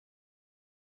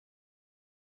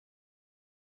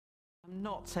I'm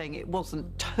not saying it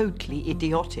wasn't totally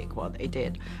idiotic what they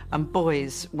did, and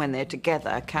boys, when they're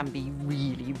together, can be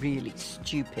really, really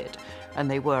stupid, and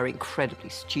they were incredibly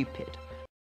stupid.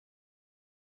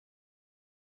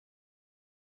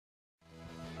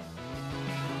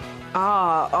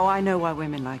 Oh, I know why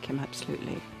women like him,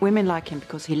 absolutely. Women like him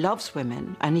because he loves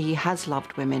women, and he has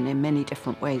loved women in many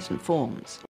different ways and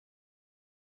forms.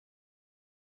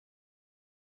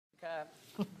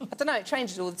 I don't know, it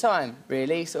changes all the time,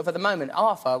 really. Sort of at the moment,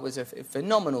 Arthur was a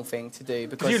phenomenal thing to do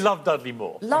because... You love Dudley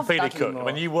Moore and Peter Cook. I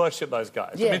mean, you worship those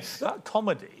guys. Yes. I mean, that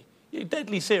comedy, you're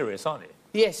deadly serious, aren't you?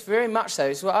 Yes, very much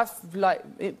so. So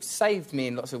it saved me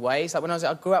in lots of ways. Like when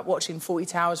I grew up watching 40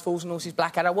 Towers, Fools and Horses,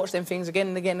 Blackadder, I watched them things again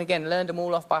and again and again, learned them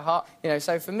all off by heart. You know,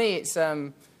 so for me, it's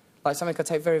like something I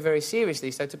take very, very seriously.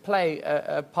 So to play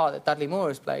a part that Dudley Moore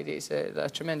has played, it's a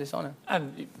tremendous honour.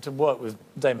 And to work with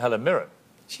Dame Helen Mirren.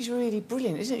 She's really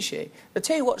brilliant, isn't she? I'll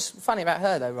tell you what's funny about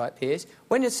her, though, right, Piers?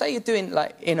 When you say you're doing,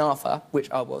 like, in Arthur, which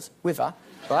I was, with her,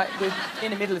 right, we're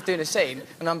in the middle of doing a scene,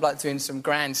 and I'm, like, doing some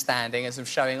grandstanding and some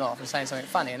showing off and saying something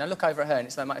funny, and I look over at her, and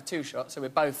it's like a two-shot, so we're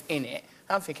both in it.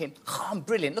 And I'm thinking, oh, I'm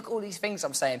brilliant, look at all these things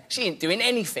I'm saying. She ain't doing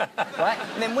anything, right?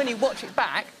 And then when you watch it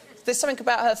back, there's something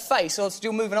about her face, or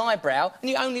you'll move an eyebrow, and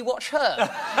you only watch her.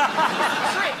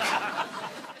 Trick!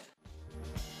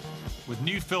 With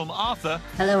new film Arthur...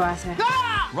 Hello, Arthur.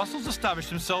 Ah! Russell's established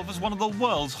himself as one of the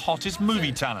world's hottest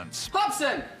movie talents.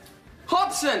 Hobson!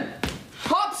 Hobson!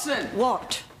 Hobson!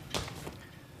 What?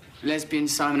 Lesbian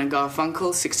Simon and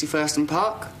Garfunkel, 61st and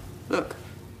Park. Look.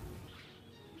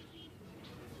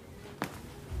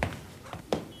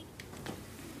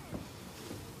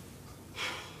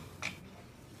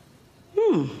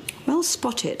 Well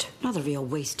spotted. Another real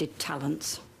wasted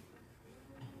talents.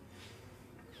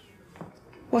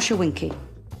 What's your winky?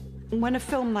 When a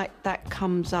film like that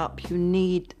comes up, you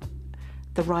need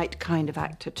the right kind of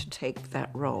actor to take that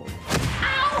role.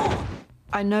 Ow!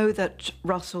 I know that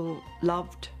Russell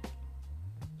loved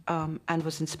and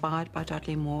was inspired by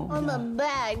Dudley Moore. I'm a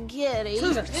bad kitty.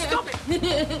 Susan, stop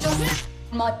it!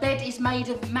 My bed is made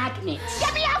of magnets.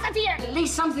 Get me out of here! At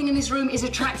least something in this room is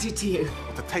attracted to you.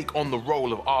 To take on the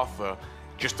role of Arthur,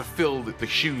 just to fill the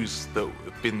shoes that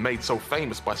have been made so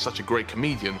famous by such a great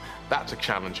comedian, that's a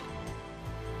challenge.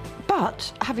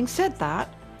 But, having said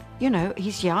that, you know,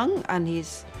 he's young and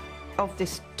he's of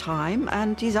this time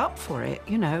and he's up for it,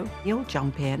 you know. He'll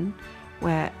jump in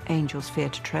where angels fear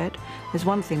to tread. There's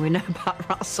one thing we know about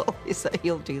Russell, is that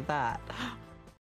he'll do that.